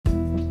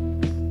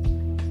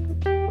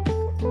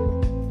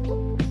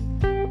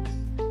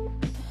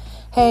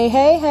Hey,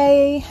 hey,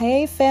 hey,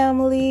 hey,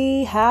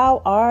 family.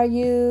 How are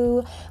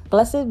you?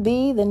 Blessed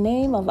be the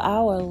name of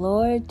our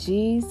Lord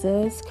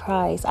Jesus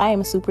Christ. I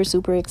am super,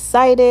 super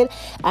excited.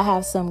 I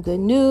have some good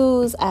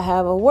news. I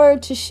have a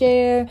word to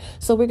share.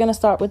 So we're going to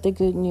start with the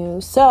good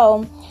news.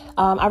 So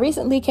I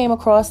recently came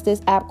across this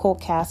app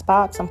called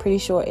Castbox. I'm pretty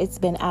sure it's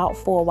been out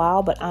for a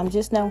while, but I'm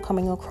just now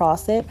coming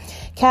across it.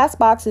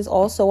 Castbox is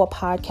also a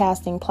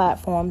podcasting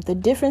platform. The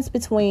difference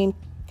between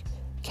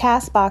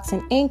Castbox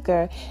and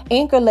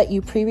Anchor let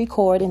you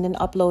pre-record and then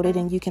upload it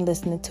and you can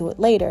listen to it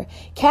later.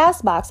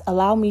 Castbox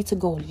allow me to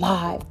go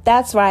live.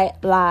 That's right,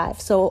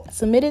 live. So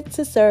Submitted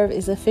to Serve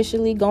is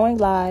officially going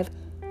live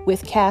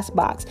with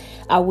Castbox.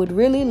 I would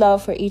really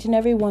love for each and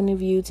every one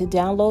of you to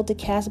download the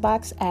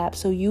Castbox app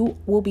so you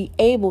will be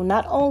able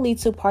not only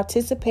to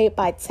participate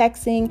by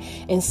texting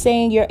and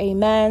saying your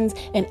amens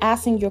and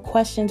asking your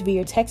questions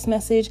via text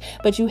message,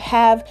 but you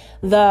have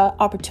the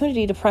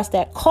opportunity to press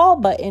that call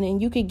button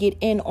and you could get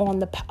in on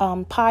the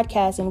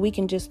podcast and we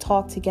can just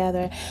talk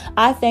together.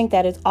 I think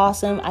that is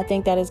awesome. I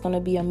think that is going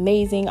to be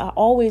amazing. I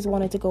always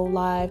wanted to go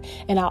live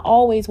and I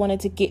always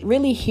wanted to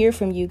really hear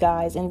from you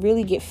guys and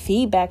really get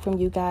feedback from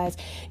you guys.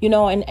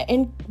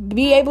 And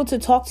be able to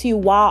talk to you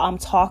while I'm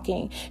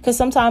talking. Because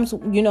sometimes,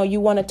 you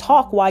want to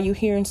talk while you're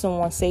hearing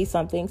someone say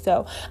something.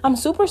 So I'm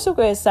super,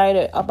 super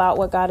excited about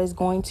what God is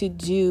going to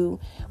do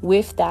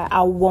with that.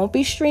 I won't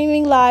be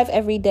streaming live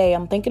every day.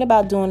 I'm thinking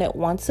about doing it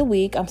once a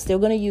week. I'm still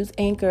going to use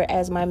Anchor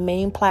as my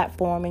main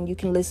platform and you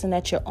can listen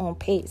at your own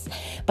pace.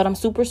 But I'm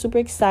super, super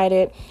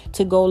excited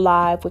to go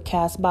live with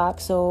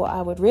Castbox. So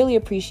I would really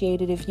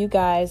appreciate it if you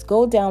guys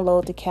go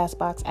download the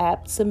Castbox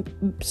app,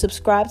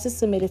 subscribe to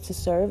Submitted to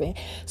Serve.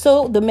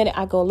 So the minute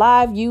I go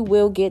live, you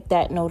will get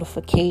that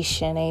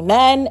notification.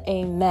 Amen.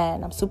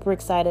 Amen. I'm super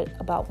excited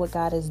about what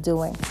God is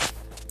doing.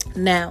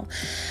 Now,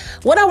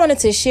 what I wanted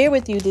to share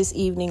with you this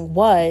evening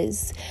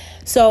was,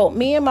 so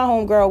me and my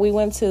homegirl, we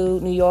went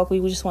to New York. We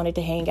just wanted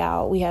to hang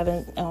out. We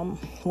haven't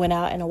went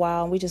out in a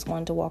while. And we just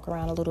wanted to walk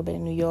around a little bit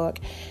in New York,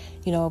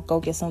 go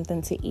get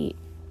something to eat.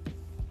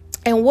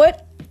 And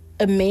what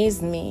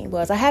amazed me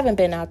was I haven't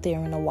been out there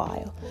in a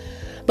while.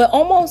 But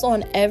almost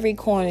on every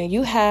corner,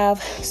 you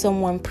have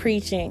someone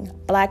preaching.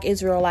 Black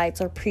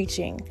Israelites are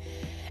preaching.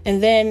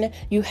 And then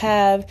you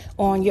have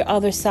on your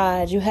other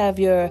side, you have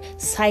your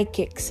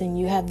psychics and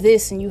you have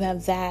this and you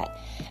have that.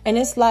 And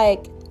it's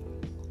like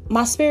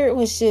my spirit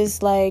was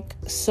just like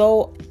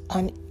so,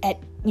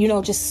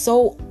 just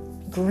so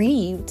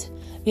grieved,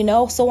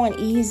 so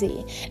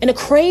uneasy. And the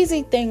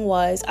crazy thing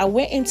was I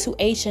went into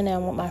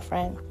H&M with my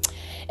friend.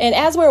 And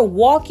as we're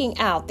walking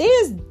out,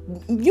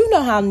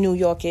 how New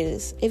York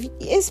is.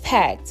 It's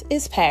packed.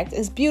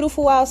 It's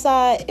beautiful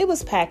outside. It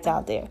was packed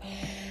out there.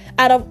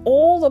 Out of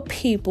all the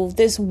people,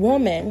 this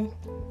woman,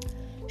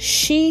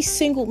 she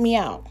singled me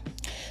out.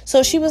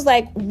 So she was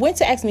went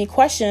to ask me a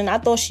question. I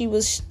thought she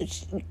was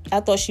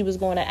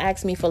going to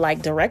ask me for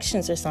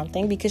directions or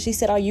something because she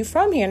said, "Are you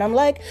from here?" And I'm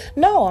like,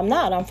 "No, I'm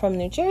not. I'm from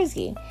New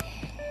Jersey."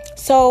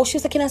 So she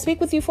was like, "Can I speak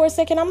with you for a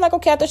second?" I'm like,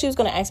 okay. I thought she was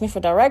going to ask me for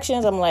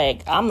directions. I'm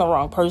like, I'm the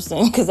wrong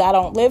person because I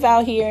don't live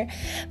out here.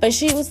 But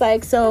she was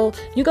like, "So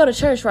you go to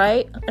church,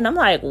 right?" And I'm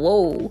like,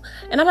 whoa.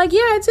 And I'm like,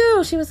 "Yeah, I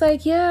do." She was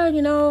like, "Yeah,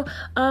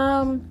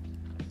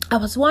 I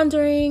was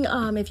wondering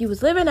if you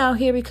was living out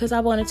here because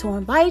I wanted to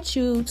invite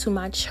you to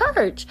my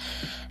church."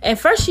 And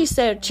first she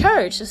said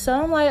church. So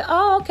I'm like,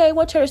 "Oh, okay.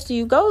 What church do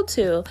you go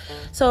to?"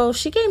 So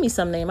she gave me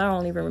some name. I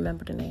don't even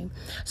remember the name.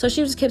 So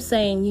she just kept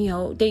saying,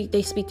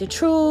 they speak the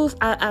truth.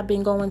 I've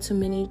been going to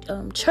many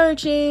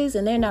churches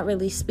and they're not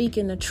really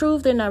speaking the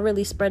truth. They're not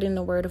really spreading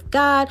the word of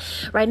God.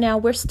 Right now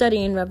we're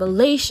studying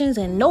Revelations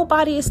and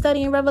nobody is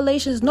studying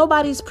Revelations.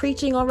 Nobody's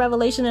preaching on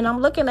Revelation. And I'm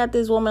looking at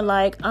this woman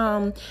like,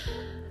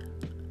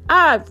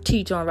 I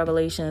teach on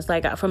Revelations,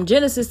 from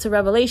Genesis to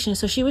Revelation.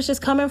 So she was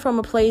just coming from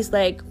a place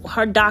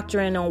her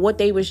doctrine on what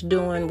they was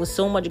doing was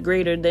so much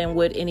greater than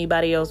what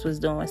anybody else was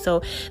doing.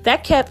 So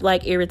that kept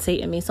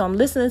irritating me. So I'm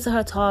listening to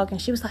her talk and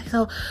she was like,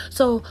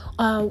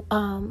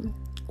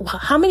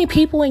 how many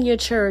people in your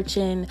church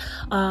and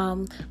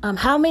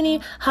how many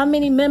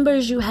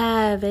members you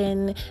have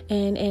and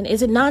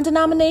is it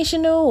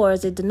non-denominational or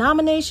is it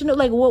denominational?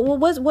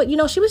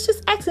 What she was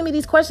just asking me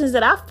these questions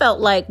that I felt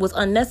was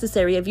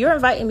unnecessary. If you're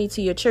inviting me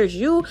to your church,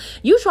 you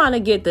trying to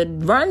get the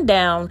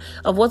rundown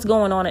of what's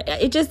going on.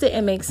 It just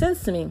didn't make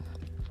sense to me.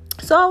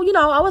 So,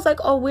 I was like,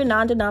 "Oh, we're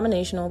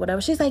non-denominational," whatever.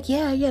 She's like,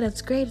 yeah,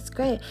 that's great. It's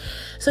great.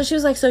 So she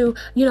was like, "So,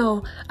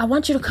 I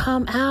want you to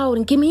come out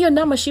and give me your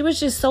number." She was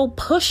just so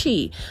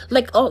pushy.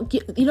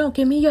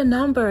 Give me your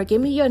number.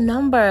 Give me your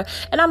number.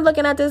 And I'm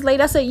looking at this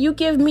lady. I said, "You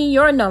give me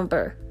your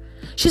number."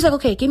 She's like,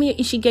 "Okay,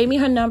 she gave me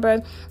her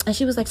number." And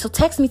she was like, "So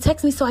text me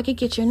so I could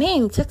get your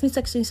name. Text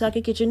me so I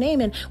could get your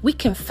name and we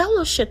can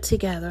fellowship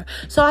together."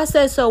 So I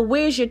said, "So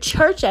where's your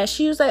church at?"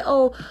 She was like,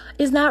 "Oh,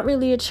 it's not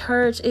really a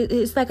church.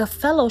 It's like a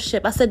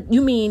fellowship." I said,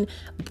 "You mean,"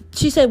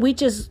 she said, "we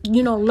just,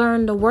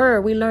 learn the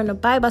word. We learn the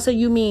Bible." I said,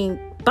 "You mean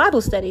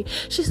Bible study?"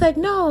 She's like,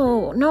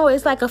 No,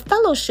 it's like a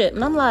fellowship."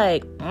 And I'm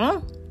like,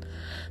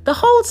 The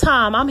whole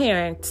time I'm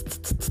hearing,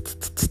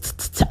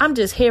 I'm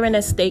just hearing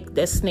that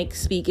snake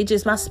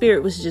speak. My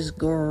spirit was just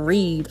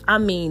grieved. I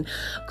mean,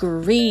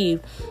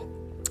 grieved.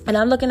 And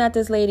I'm looking at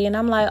this lady and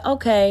I'm like,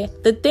 okay,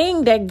 the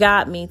thing that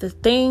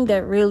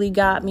really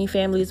got me,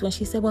 family, is when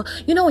she said, well,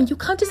 when you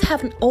come, just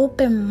have an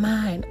open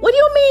mind. What do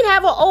you mean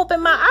have an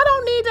open mind? I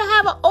don't need to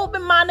have an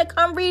open mind to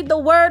come read the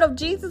word of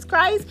Jesus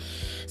Christ.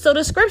 So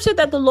the scripture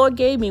that the Lord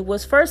gave me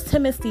was 1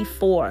 Timothy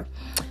 4.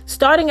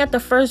 Starting at the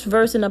first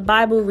verse in the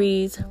Bible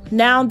reads,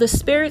 now the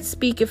Spirit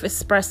speaketh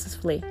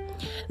expressively,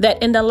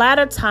 that in the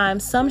latter time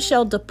some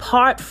shall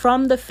depart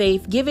from the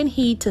faith, giving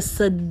heed to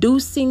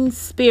seducing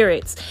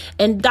spirits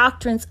and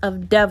doctrines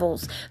of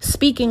devils,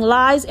 speaking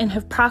lies and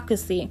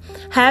hypocrisy,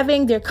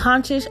 having their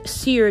conscience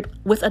seared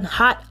with a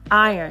hot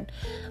iron.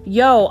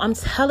 Yo, I'm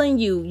telling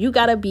you, you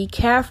got to be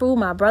careful,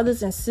 my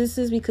brothers and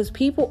sisters, because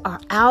people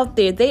are out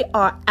there. They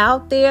are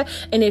out there.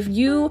 And if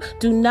you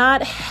do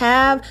not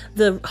have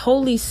the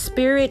Holy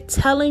Spirit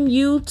telling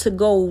you to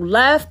go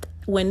left,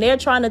 when they're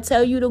trying to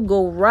tell you to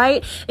go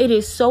right, it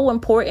is so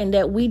important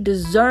that we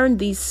discern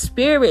these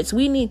spirits.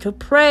 We need to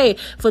pray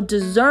for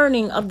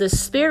discerning of the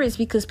spirits,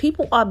 because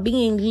people are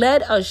being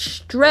led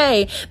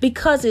astray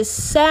because it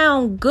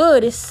sounds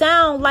good. It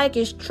sounds like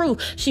it's true.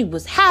 She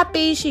was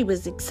happy. She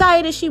was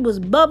excited. She was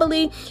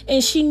bubbly,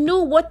 and she knew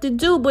what to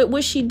do. But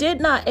what she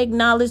did not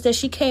acknowledge, that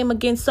she came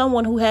against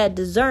someone who had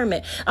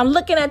discernment. I'm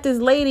looking at this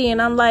lady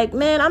and I'm like,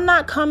 man, I'm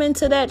not coming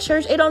to that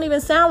church. It don't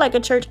even sound like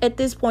a church at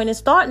this point. It's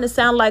starting to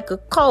sound like a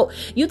cult.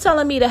 You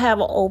telling me to have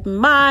an open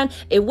mind.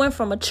 It went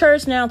from a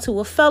church now to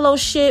a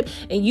fellowship,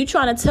 and you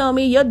trying to tell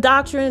me your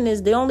doctrine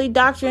is the only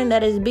doctrine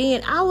that is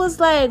being. I was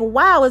like,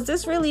 wow, is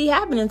this really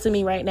happening to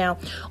me right now?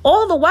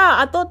 All the while,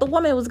 I thought the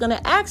woman was going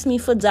to ask me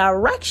for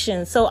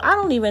direction. So I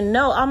don't even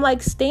know. I'm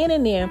like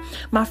standing there,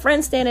 my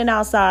friend standing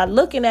outside,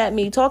 looking at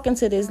me, talking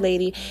to this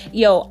lady.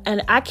 Yo,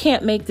 and I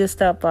can't make this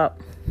stuff up.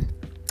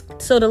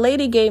 So the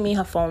lady gave me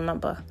her phone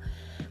number.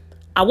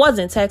 I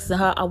wasn't texting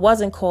her. I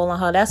wasn't calling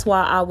her. That's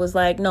why I was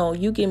like, no,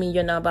 you give me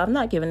your number. I'm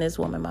not giving this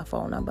woman my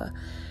phone number.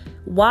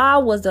 Why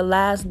was the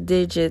last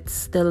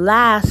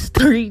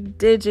 3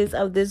 digits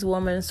of this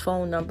woman's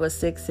phone number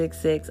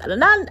 666?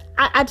 And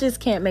I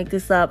just can't make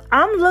this up.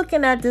 I'm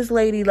looking at this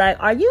lady like,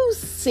 are you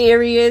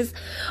serious?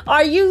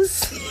 Are you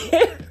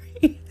serious?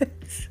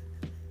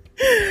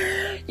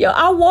 Yo,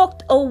 I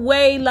walked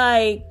away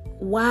like,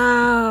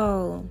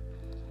 wow.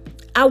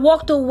 I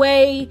walked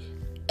away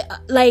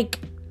like,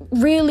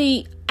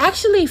 really,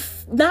 actually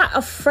not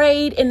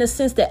afraid in the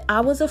sense that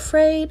I was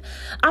afraid.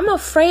 I'm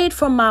afraid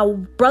for my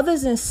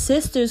brothers and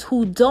sisters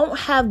who don't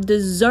have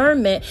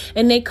discernment,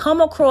 and they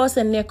come across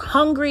and they're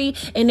hungry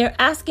and they're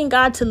asking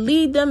God to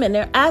lead them, and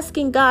they're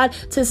asking God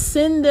to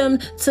send them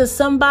to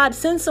somebody,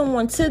 send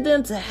someone to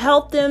them to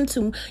help them,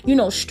 to,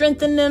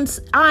 strengthen them.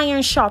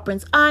 Iron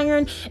sharpens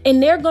iron,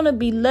 and they're going to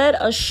be led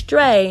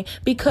astray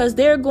because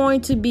they're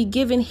going to be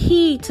given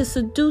heed to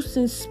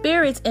seducing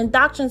spirits and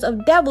doctrines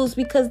of devils,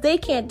 because they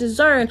can't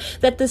discern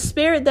that the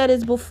spirit that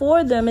is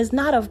before them is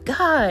not of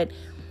God.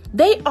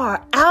 They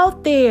are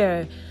out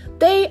there.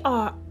 They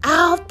are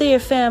out there,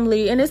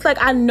 family. And it's like,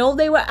 I know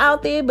they were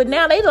out there, but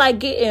now they like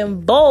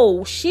getting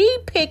bold. She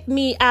picked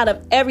me out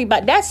of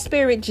everybody. That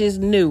spirit just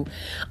knew,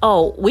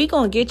 oh, we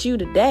gonna get you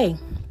today.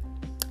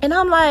 And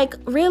I'm like,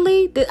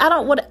 really?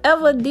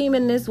 Whatever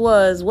demon this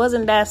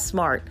wasn't that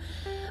smart.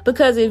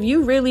 Because if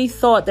you really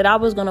thought that I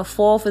was going to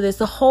fall for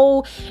this, it's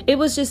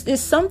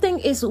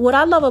what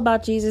I love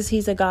about Jesus.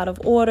 He's a God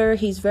of order.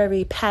 He's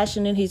very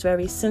passionate. He's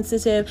very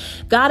sensitive.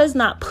 God is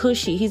not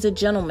pushy. He's a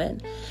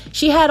gentleman.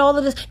 She had all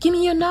of this. Give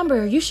me your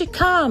number. You should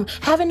come.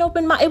 Have an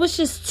open mind. It was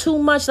just too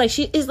much.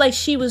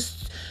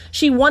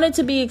 She wanted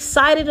to be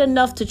excited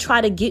enough to try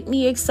to get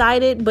me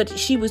excited, but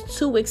she was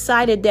too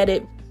excited that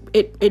it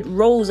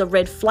rose a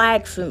red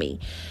flag for me.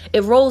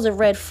 It rose a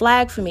red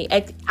flag for me.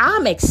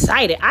 I'm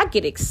excited. I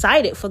get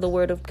excited for the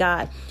word of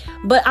God,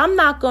 but I'm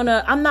not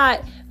gonna,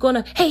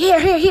 hey,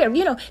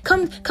 here,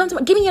 come to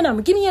me. Give me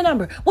your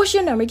number. What's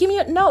your number?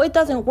 No, it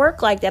doesn't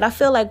work like that. I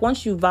feel like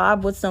once you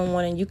vibe with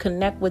someone and you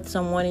connect with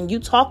someone and you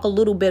talk a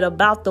little bit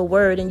about the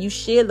word and you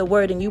share the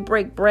word and you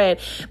break bread,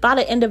 by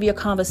the end of your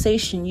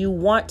conversation, you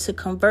want to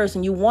converse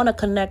and you want to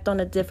connect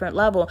on a different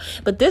level.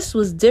 But this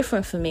was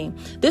different for me.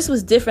 This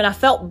was different. I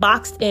felt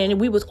boxed in.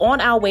 We was on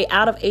our way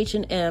out of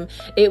H&M.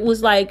 It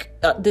was like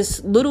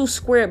this little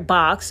square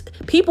box,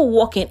 people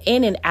walking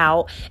in and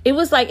out. It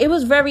was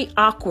very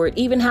awkward,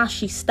 even how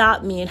she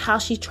stopped me and how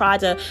she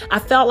tried to, I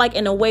felt like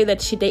in a way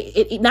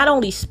that not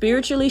only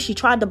spiritually, she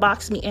tried to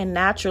box me in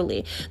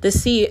naturally to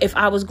see if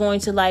I was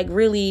going to like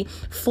really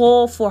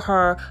fall for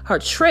her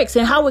tricks,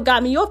 and how it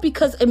got me off,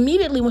 because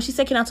immediately when she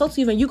said, can I talk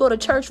to you when you go to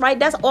church, right?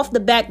 That's off the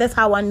back. That's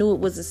how I knew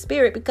it was a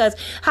spirit, because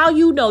how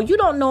you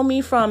don't know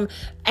me from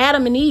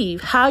Adam and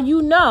Eve. How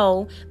you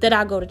know that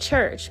I go to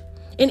church?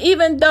 And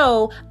even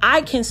though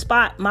I can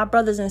spot my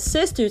brothers and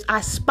sisters,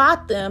 I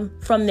spot them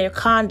from their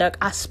conduct.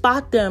 I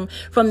spot them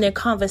from their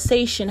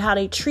conversation, how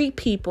they treat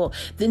people.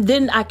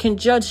 Then I can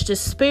judge the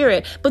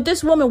spirit. But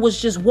this woman was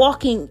just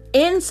walking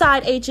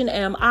inside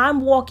H&M.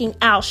 I'm walking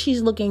out.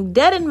 She's looking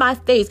dead in my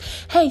face.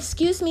 Hey,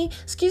 excuse me.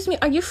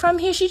 Are you from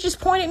here? She just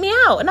pointed me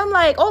out. And I'm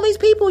like, all these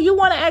people, you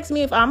want to ask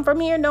me if I'm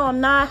from here? No,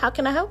 I'm not. How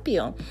can I help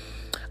you?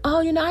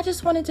 Oh, I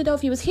just wanted to know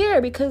if you was here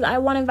because I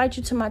want to invite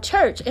you to my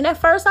church. And at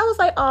first I was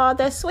like, oh,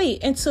 that's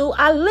sweet. Until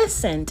I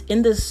listened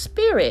in the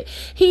spirit.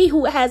 He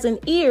who has an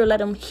ear,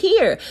 let him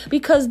hear,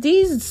 because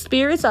these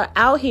spirits are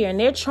out here and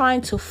they're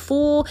trying to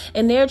fool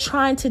and they're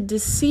trying to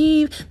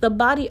deceive the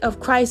body of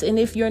Christ. And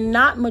if you're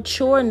not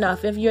mature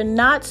enough, if you're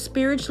not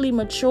spiritually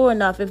mature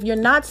enough, if you're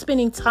not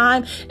spending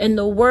time in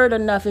the word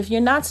enough, if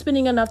you're not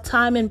spending enough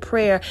time in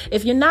prayer,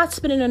 if you're not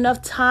spending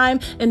enough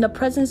time in the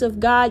presence of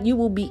God, you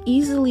will be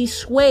easily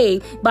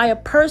swayed by a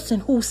person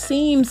who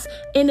seems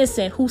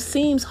innocent, who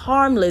seems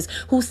harmless,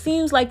 who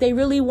seems like they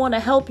really want to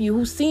help you,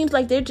 who seems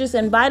like they're just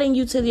inviting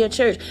you to their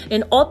church.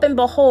 And up and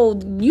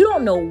behold, you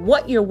don't know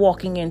what you're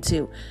walking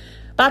into.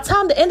 By the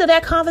time the end of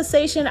that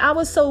conversation, I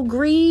was so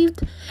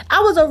grieved. I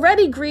was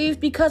already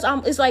grieved because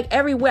it's like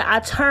everywhere I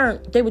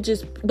turned, they were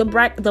just, the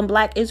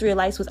black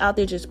Israelites was out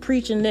there just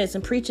preaching this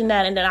and preaching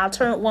that. And then I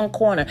turned one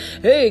corner.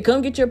 Hey,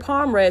 come get your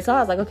palm read. So I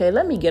was like, okay,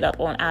 let me get up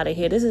on out of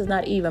here. This is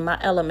not even my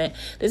element.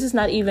 This is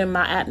not even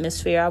my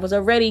atmosphere. I was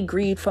already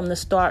grieved from the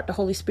start. The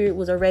Holy Spirit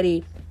was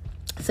already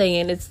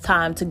saying it's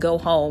time to go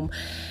home.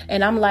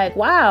 And I'm like,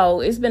 wow,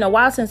 it's been a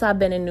while since I've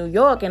been in New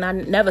York and I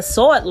never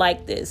saw it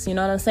like this. You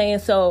know what I'm saying?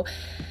 So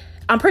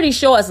I'm pretty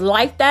sure it's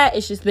like that.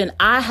 It's just been,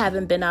 I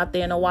haven't been out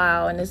there in a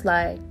while. And it's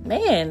like,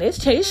 man,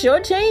 it's sure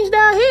changed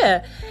out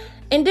here.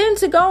 And then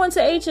to go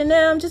into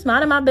H&M, just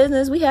minding my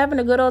business, we having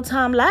a good old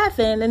time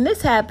laughing. And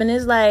this happened.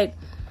 It's like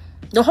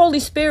the Holy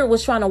Spirit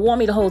was trying to warn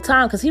me the whole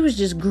time because he was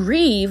just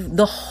grieved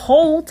the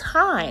whole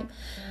time.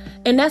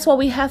 And that's why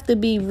we have to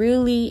be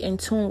really in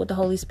tune with the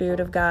Holy Spirit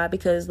of God,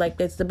 because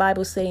like it's the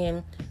Bible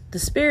saying, the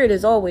Spirit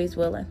is always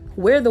willing.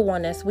 We're the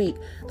one that's weak.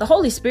 The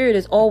Holy Spirit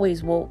is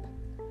always woke.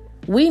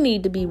 We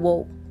need to be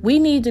woke. We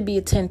need to be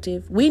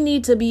attentive. We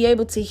need to be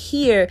able to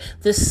hear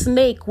the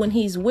snake when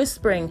he's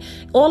whispering.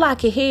 All I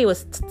could hear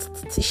was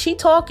she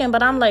talking,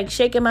 but I'm like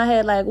shaking my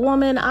head like,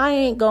 woman, I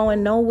ain't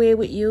going nowhere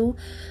with you.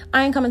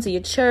 I ain't coming to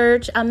your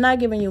church. I'm not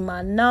giving you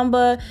my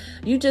number.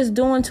 You just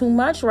doing too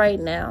much right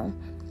now.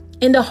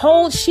 And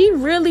she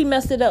really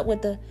messed it up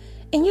with and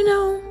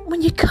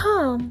when you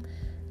come,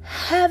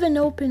 have an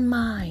open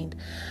mind.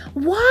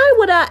 Why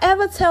would I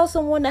ever tell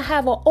someone to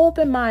have an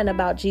open mind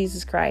about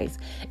Jesus Christ?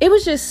 It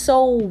was just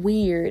so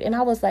weird. And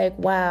I was like,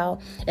 wow.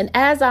 And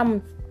as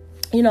I'm,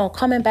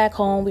 coming back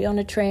home, we on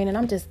the train, and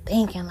I'm just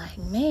thinking like,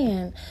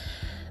 man,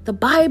 the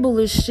Bible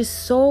is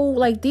just so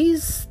like the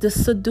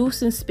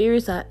seducing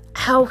spirits are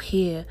out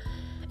here.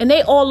 And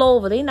they all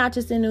over. They not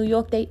just in New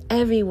York, they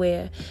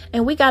everywhere.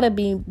 And we gotta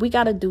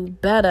do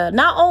better.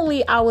 Not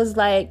only I was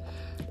like,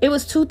 it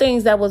was two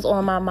things that was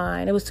on my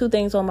mind. It was two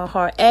things on my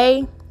heart.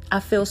 I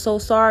feel so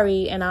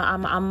sorry, and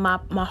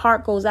my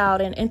heart goes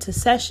out, and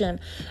intercession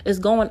is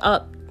going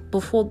up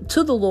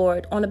to the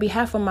Lord on the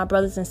behalf of my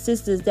brothers and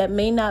sisters that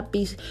may not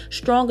be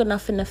strong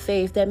enough in the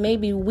faith, that may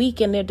be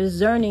weak in their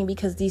discerning,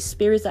 because these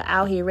spirits are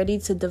out here ready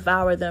to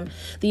devour them.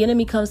 The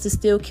enemy comes to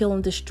steal, kill,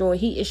 and destroy.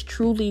 He is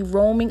truly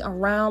roaming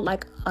around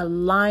like a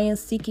lion,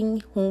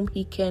 seeking whom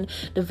he can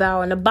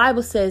devour. And the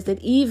Bible says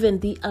that even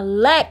the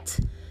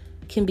elect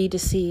can be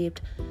deceived.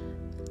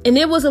 And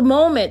it was a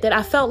moment that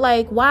I felt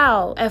like,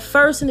 wow, at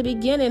first in the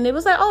beginning, it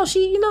was like, oh,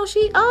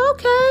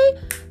 okay.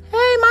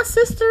 Hey, my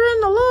sister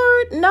in the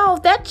Lord. No,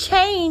 that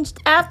changed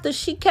after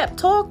she kept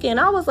talking.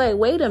 I was like,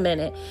 wait a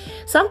minute.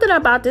 Something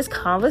about this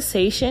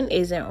conversation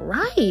isn't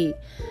right.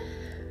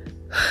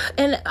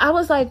 And I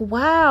was like,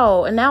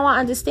 wow. And now I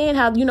understand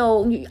how,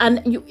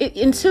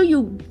 until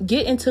you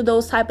get into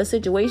those type of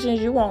situations,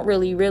 you won't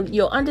really,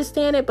 you'll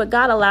understand it. But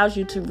God allows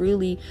you to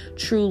really,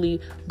 truly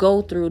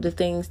go through the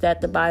things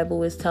that the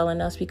Bible is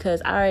telling us,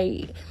 because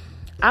I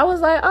was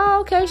like,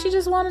 oh, okay, she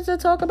just wanted to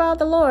talk about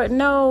the Lord.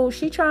 No,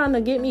 she trying to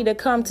get me to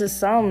come to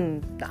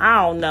some,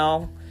 I don't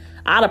know.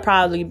 I'd have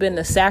probably been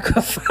the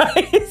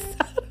sacrifice.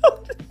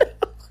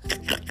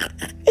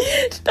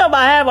 Stuff,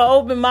 I have an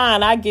open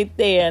mind. I get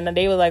there, and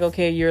they were like,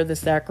 okay, you're the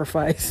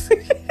sacrifice.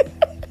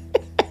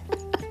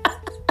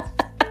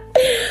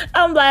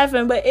 I'm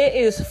laughing, but it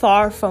is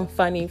far from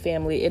funny,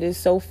 family. It is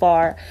so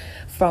far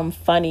from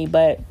funny,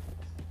 but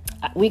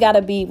we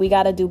gotta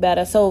do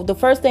better. So the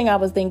first thing I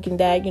was thinking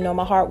that,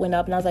 my heart went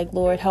up, and I was like,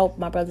 Lord, help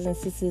my brothers and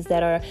sisters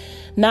that are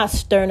not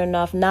stern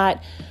enough,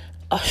 not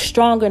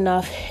strong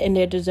enough in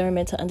their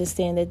discernment to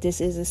understand that this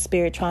is a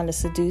spirit trying to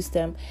seduce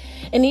them.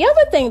 And the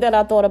other thing that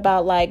I thought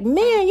about, like,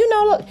 man,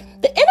 look,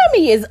 the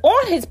enemy is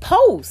on his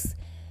post.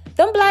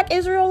 Them black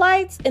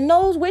Israelites and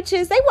those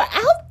witches, they were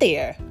out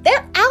there.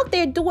 They're out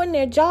there doing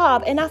their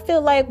job. And I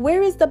feel like,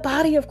 where is the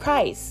body of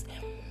Christ?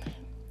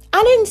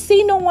 I didn't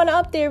see no one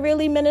up there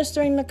really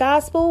ministering the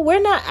gospel.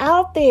 We're not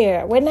out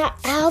there.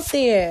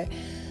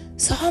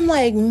 So I'm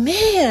like,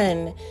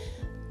 man,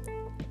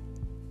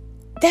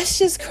 That's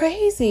just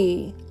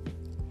crazy.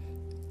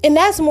 And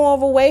that's more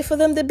of a way for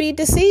them to be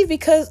deceived,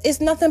 because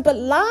it's nothing but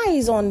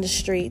lies on the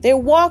street. They're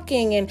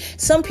walking, and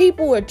some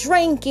people are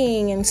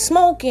drinking and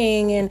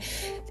smoking, and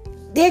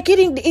they're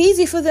getting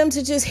easy for them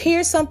to just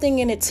hear something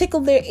and it tickle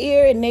their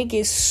ear, and they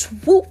get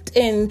swooped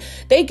and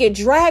they get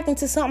dragged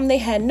into something they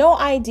had no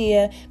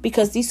idea,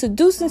 because these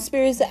seducing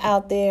spirits are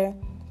out there.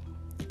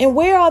 And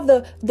where are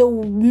the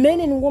men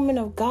and women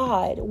of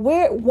God?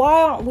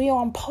 Why aren't we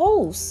on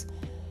post?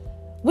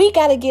 We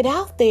got to get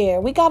out there.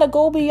 We got to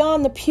go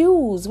beyond the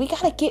pews. We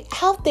got to get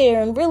out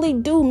there and really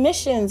do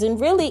missions and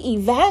really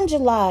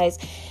evangelize.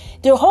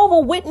 The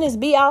Jehovah's Witness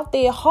be out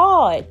there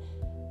hard.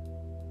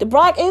 The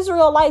Black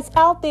Israelites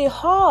out there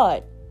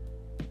hard.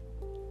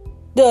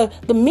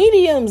 The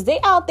mediums, they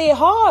out there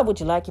hard. Would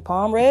you like your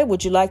palm read?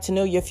 Would you like to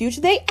know your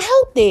future? They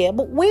out there.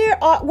 But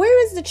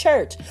where is the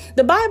church?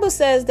 The Bible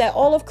says that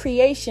all of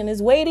creation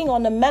is waiting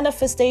on the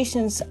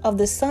manifestations of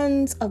the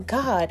sons of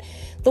God.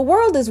 The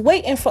world is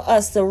waiting for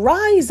us to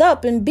rise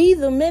up and be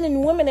the men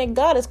and women that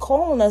God is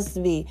calling us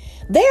to be.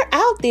 They're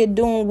out there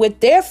doing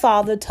what their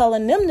Father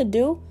telling them to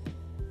do.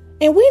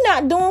 And we're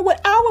not doing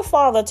what our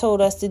Father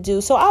told us to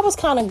do. So I was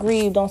kind of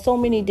grieved on so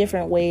many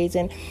different ways.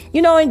 And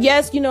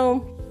yes,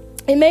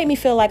 it made me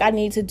feel like I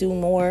need to do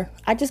more.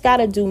 I just got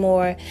to do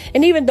more.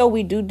 And even though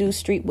we do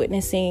street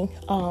witnessing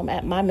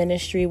at my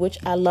ministry, which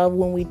I love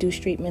when we do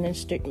street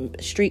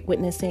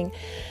witnessing,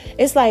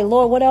 it's like,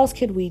 Lord, what else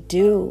could we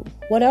do?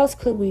 What else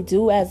could we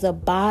do as a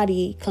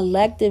body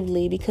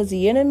collectively? Because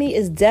the enemy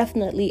is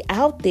definitely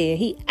out there.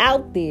 He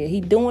out there.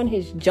 He doing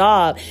his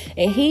job.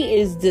 And he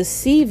is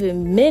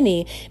deceiving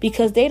many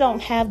because they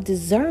don't have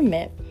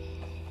discernment.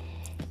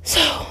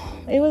 So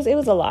it was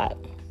a lot.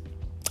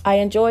 I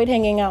enjoyed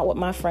hanging out with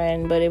my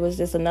friend, but it was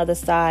just another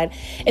side.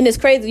 And it's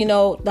crazy,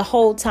 the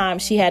whole time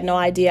she had no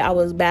idea I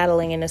was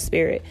battling in the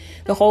spirit.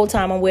 The whole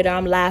time I'm with her,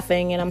 I'm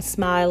laughing and I'm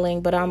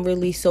smiling, but I'm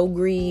really so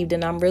grieved,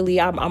 and I'm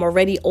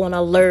already on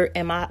alert,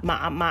 and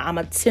I'm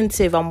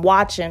attentive. I'm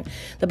watching.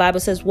 The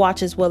Bible says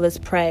watch as well as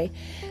pray.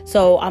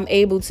 So I'm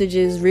able to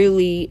just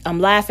really,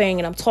 I'm laughing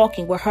and I'm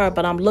talking with her,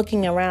 but I'm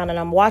looking around and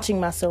I'm watching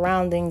my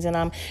surroundings, and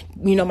I'm,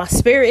 my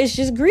spirit is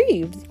just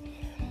grieved.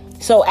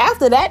 So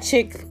after that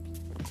chick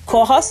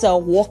call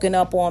herself walking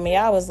up on me,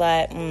 I was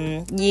like,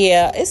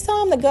 yeah, it's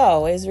time to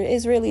go.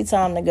 It's really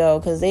time to go,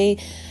 because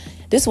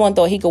this one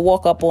thought he could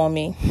walk up on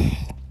me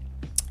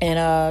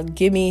and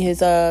give me his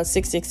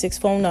 666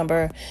 phone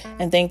number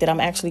and think that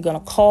I'm actually gonna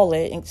call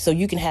it so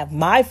you can have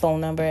my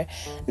phone number.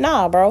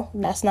 Nah, bro,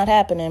 that's not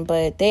happening.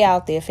 But they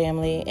out there,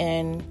 family.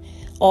 And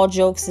all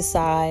jokes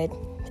aside,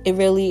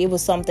 it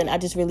was something I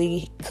just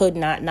really could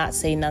not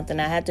say nothing.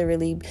 I had to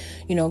really,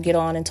 get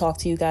on and talk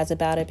to you guys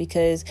about it,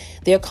 because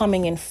they're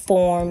coming in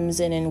forms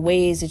and in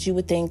ways that you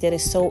would think that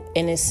is so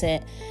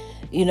innocent,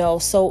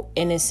 so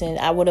innocent.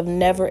 I would have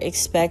never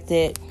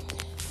expected.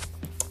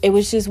 It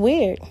was just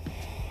weird.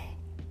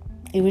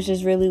 It was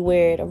just really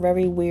weird, a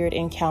very weird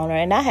encounter.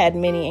 And I had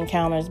many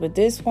encounters, but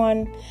this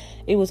one,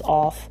 it was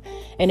off.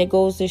 And it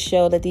goes to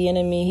show that the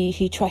enemy,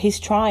 he's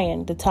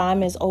trying. The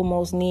time is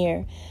almost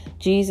near.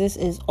 Jesus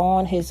is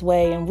on his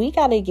way, and we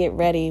got to get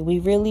ready. We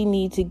really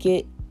need to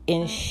get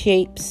in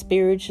shape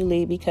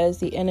spiritually, because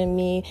the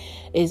enemy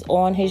is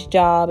on his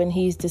job and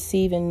he's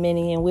deceiving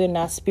many, and we're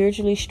not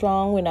spiritually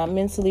strong. We're not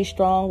mentally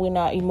strong. We're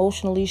not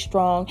emotionally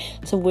strong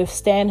to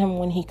withstand him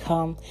when he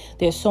comes.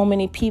 There's so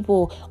many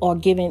people are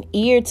giving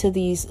ear to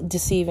these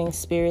deceiving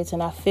spirits,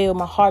 and I feel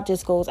my heart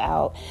just goes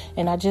out,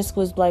 and I just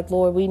was like,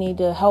 Lord, we need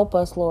to help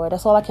us, Lord.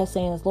 That's all I kept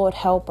saying is, Lord,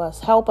 help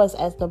us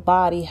as the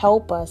body.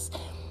 Help us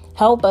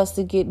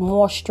to get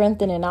more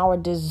strengthened in our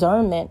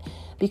discernment,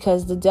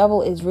 because the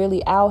devil is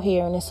really out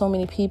here, and there's so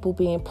many people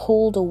being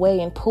pulled away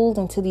and pulled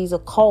into these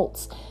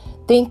occults,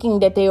 thinking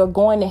that they are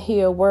going to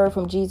hear a word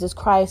from Jesus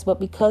Christ. But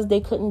because they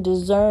couldn't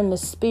discern the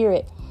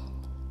spirit,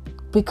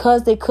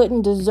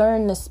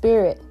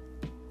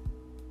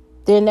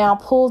 they're now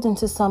pulled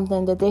into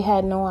something that they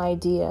had no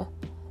idea.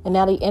 And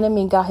now the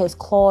enemy got his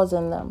claws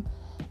in them.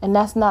 And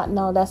that's not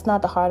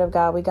the heart of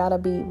God. We gotta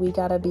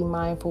be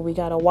mindful. We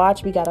gotta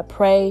watch. We gotta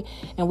pray,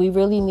 and we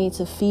really need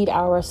to feed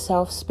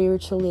ourselves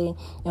spiritually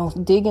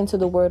and dig into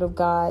the Word of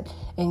God,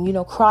 and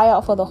cry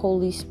out for the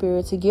Holy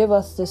Spirit to give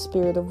us the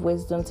spirit of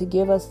wisdom, to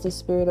give us the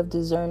spirit of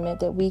discernment,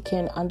 that we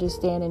can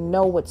understand and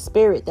know what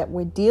spirit that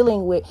we're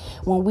dealing with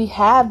when we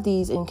have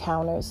these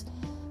encounters.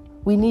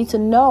 We need to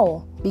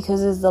know,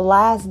 because it's the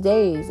last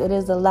days. It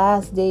is the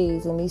last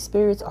days, and these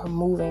spirits are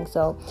moving.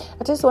 So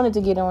I just wanted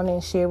to get on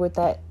and share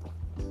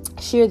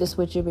this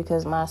with you,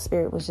 because my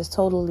spirit was just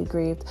totally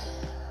grieved.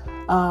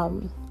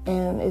 And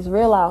it's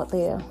real out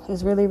there.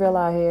 It's really real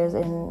out here.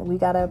 And we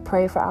got to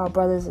pray for our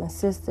brothers and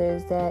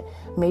sisters that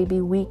may be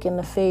weak in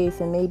the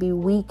faith, and may be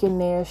weak in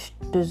their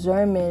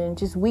discernment, and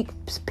just weak,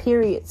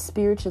 period,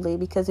 spiritually.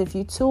 Because if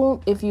you're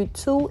too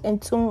in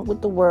tune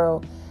with the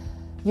world,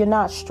 you're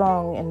not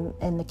strong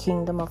in the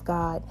kingdom of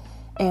God.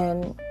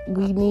 And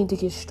we need to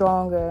get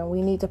stronger, and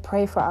we need to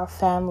pray for our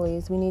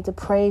families. We need to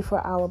pray for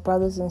our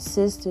brothers and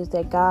sisters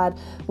that God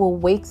will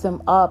wake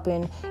them up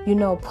and,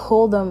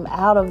 pull them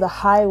out of the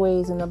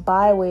highways and the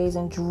byways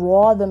and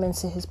draw them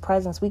into his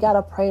presence. We got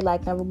to pray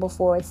like never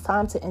before. It's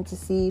time to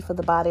intercede for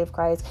the body of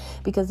Christ,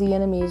 because the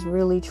enemy is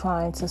really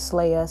trying to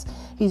slay us.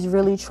 He's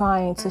really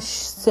trying to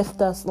sift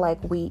us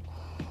like wheat.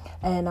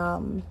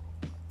 And,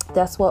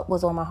 that's what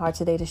was on my heart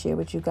today to share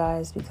with you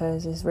guys,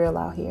 because it's real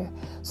out here.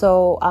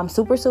 So I'm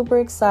super, super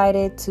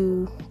excited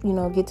to,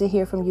 get to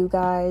hear from you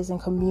guys and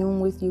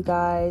commune with you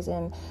guys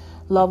and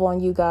love on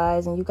you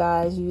guys. And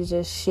you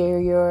just share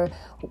your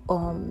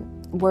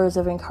words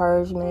of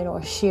encouragement,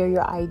 or share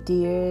your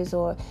ideas,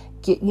 or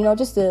get,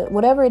 just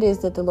whatever it is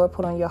that the Lord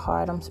put on your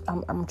heart.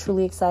 I'm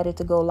truly excited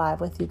to go live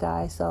with you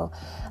guys. So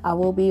I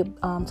will be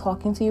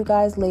talking to you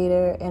guys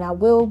later, and I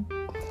will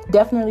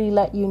definitely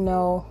let you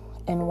know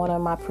in one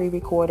of my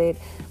pre-recorded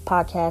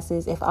podcasts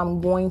is if I'm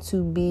going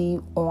to be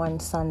on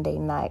Sunday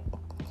night.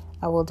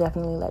 I will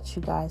definitely let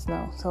you guys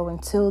know. So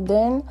until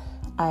then,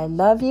 I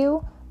love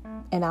you,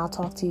 and I'll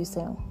talk to you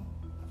soon.